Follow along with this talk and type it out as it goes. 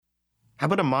How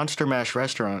about a Monster Mash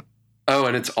restaurant? Oh,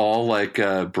 and it's all like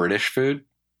British food.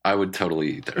 I would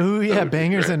totally eat there. Ooh, yeah,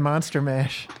 bangers and Monster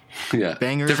Mash. Yeah,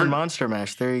 Bangers and Monster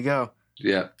Mash. There you go.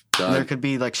 Yeah, and there could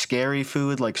be like scary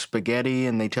food, like spaghetti,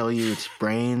 and they tell you it's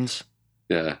brains.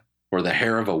 Yeah, or the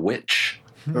hair of a witch.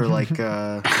 Or like,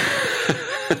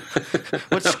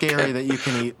 what's scary that you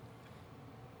can eat?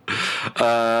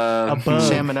 A bug.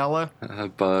 Salmonella? A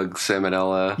bug,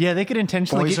 salmonella. Yeah, they could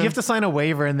intentionally. You have to sign a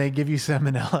waiver, and they give you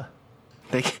salmonella.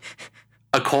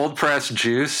 A cold pressed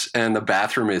juice, and the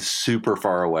bathroom is super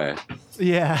far away.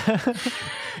 Yeah,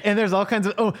 and there's all kinds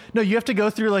of. Oh no, you have to go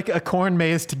through like a corn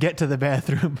maze to get to the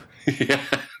bathroom. Yeah,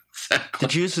 exactly. The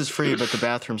juice is free, but the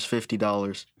bathroom's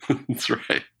 $50. That's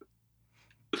right.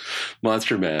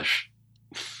 Monster Mash.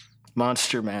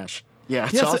 Monster Mash. Yeah,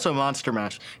 it's also Monster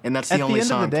Mash, and that's the only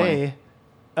song playing. At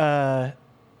the end of the day,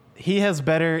 he has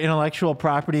better intellectual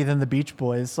property than the Beach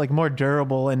Boys, like more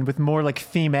durable and with more like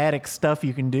thematic stuff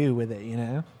you can do with it, you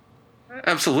know?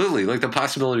 Absolutely. Like the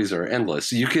possibilities are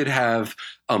endless. You could have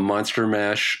a Monster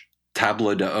Mash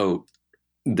table d'hôte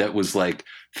that was like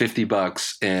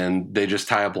 $50 and they just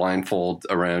tie a blindfold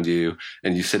around you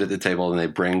and you sit at the table and they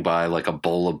bring by like a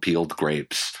bowl of peeled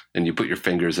grapes and you put your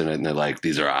fingers in it and they're like,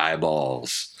 these are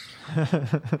eyeballs.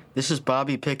 This is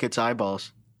Bobby Pickett's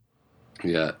eyeballs.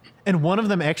 Yeah. And one of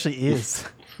them actually is.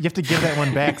 You have to give that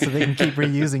one back so they can keep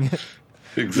reusing it.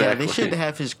 Exactly. Yeah, they should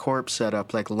have his corpse set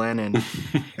up like Lenin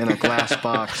in a glass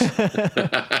box.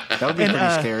 That would be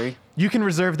pretty scary. You can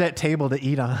reserve that table to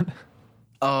eat on.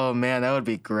 Oh, man, that would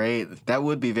be great. That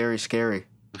would be very scary.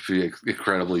 It would be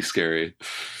incredibly scary.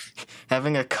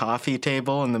 Having a coffee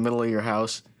table in the middle of your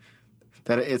house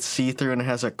that it's see-through and it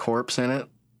has a corpse in it,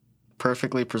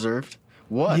 perfectly preserved.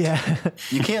 What? Yeah.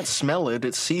 You can't smell it.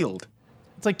 It's sealed.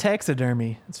 It's like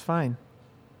taxidermy. It's fine.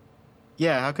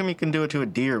 Yeah, how come you can do it to a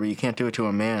deer, but you can't do it to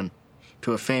a man,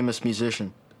 to a famous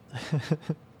musician?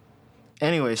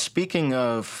 Anyway, speaking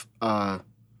of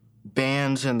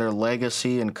bands and their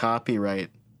legacy and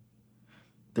copyright,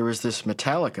 there was this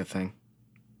Metallica thing.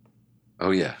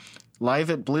 Oh, yeah. Live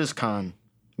at BlizzCon,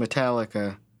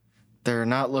 Metallica, they're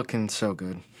not looking so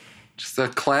good. Just a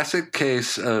classic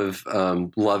case of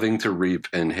loving to reap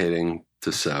and hating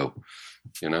to sow,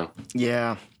 you know?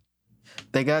 Yeah.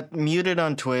 They got muted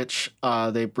on Twitch.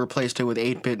 They replaced it with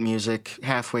 8-bit music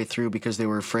halfway through because they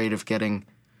were afraid of getting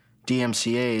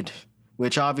DMCA'd,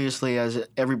 which obviously, as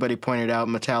everybody pointed out,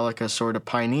 Metallica sort of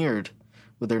pioneered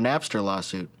with their Napster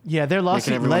lawsuit. Yeah, their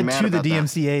lawsuit led to the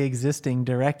DMCA that. existing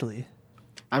directly.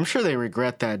 I'm sure they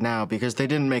regret that now because they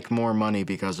didn't make more money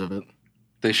because of it.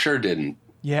 They sure didn't.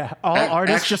 Yeah, all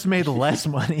artists just made less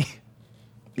money.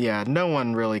 Yeah, no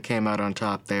one really came out on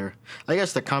top there. I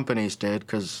guess the companies did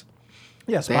because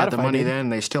they had the money then.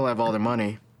 They still have all the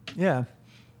money. Yeah.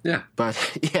 Yeah.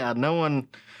 But, yeah, no one...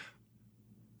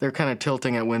 They're kind of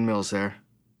tilting at windmills there.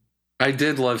 I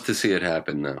did love to see it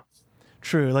happen, though.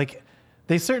 True. Like,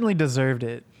 they certainly deserved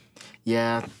it.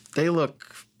 Yeah, they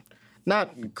look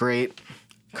not great.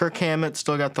 Kirk Hammett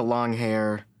still got the long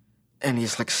hair, and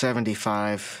he's like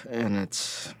 75, and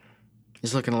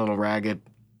he's looking a little ragged.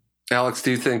 Alex,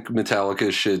 do you think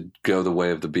Metallica should go the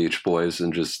way of the Beach Boys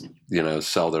and just,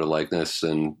 sell their likeness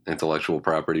and intellectual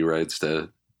property rights to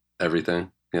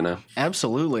everything,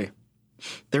 Absolutely.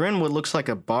 They're in what looks like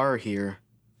a bar here.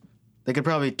 They could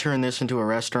probably turn this into a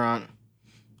restaurant.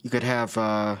 You could have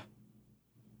For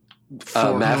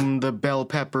Whom the Bell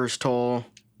Peppers Toll.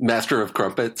 Master of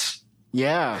Crumpets.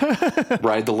 Yeah.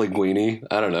 Ride the Linguini.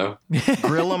 I don't know.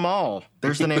 Grill 'em all.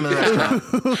 There's the name of the restaurant.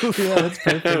 Yeah, that's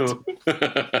perfect.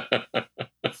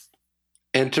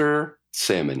 Enter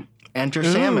Salmon. Enter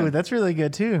Salmon. Ooh, that's really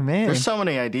good too, man. There's so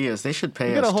many ideas. They should pay us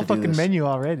to do this. We got a whole fucking menu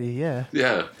already, yeah.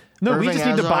 Yeah. No, Irving we just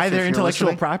need to Azoff, buy their if you're intellectual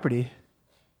listening. property.